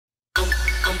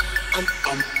Do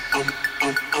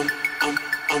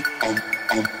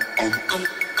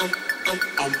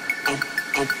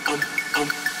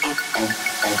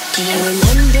you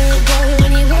remember, boy,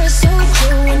 when you were so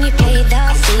cool? When you played the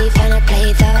thief and I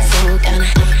played the fool.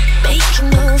 Gonna make you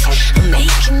move, I'll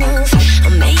make you move,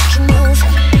 I'll make you move.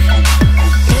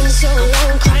 Been so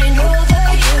long crying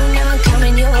over you, now I'm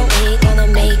coming your way. Gonna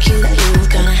make you move,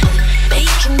 gonna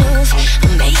make you move,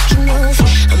 I'll make you move,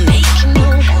 I'll make you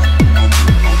move.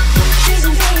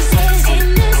 Prison faces in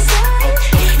the sun,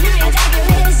 now your dagger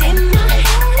is in my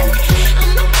hand.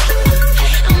 I'll make you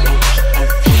move, I'll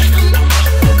make you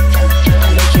move,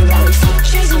 I'll make you run.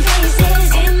 Prison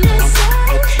faces in the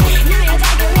sun, now your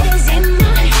dagger is in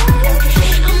my hand. I'll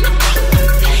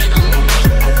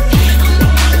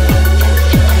make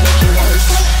you move,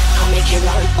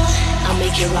 I'll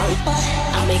make you run.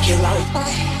 I'll make you run,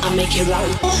 I'll make you run, I'll make you run,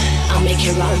 I'll make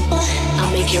you run, I'll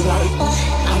make you run,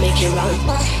 I'll make you run,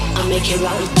 I'll make you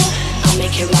run, I'll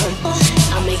make you run,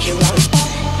 I'll make you run,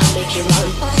 I'll make you run,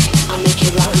 I'll make you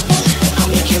run, I'll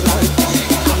make you run,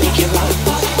 I'll make you run,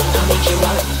 I'll make you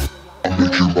run, I'll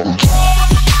make you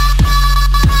run.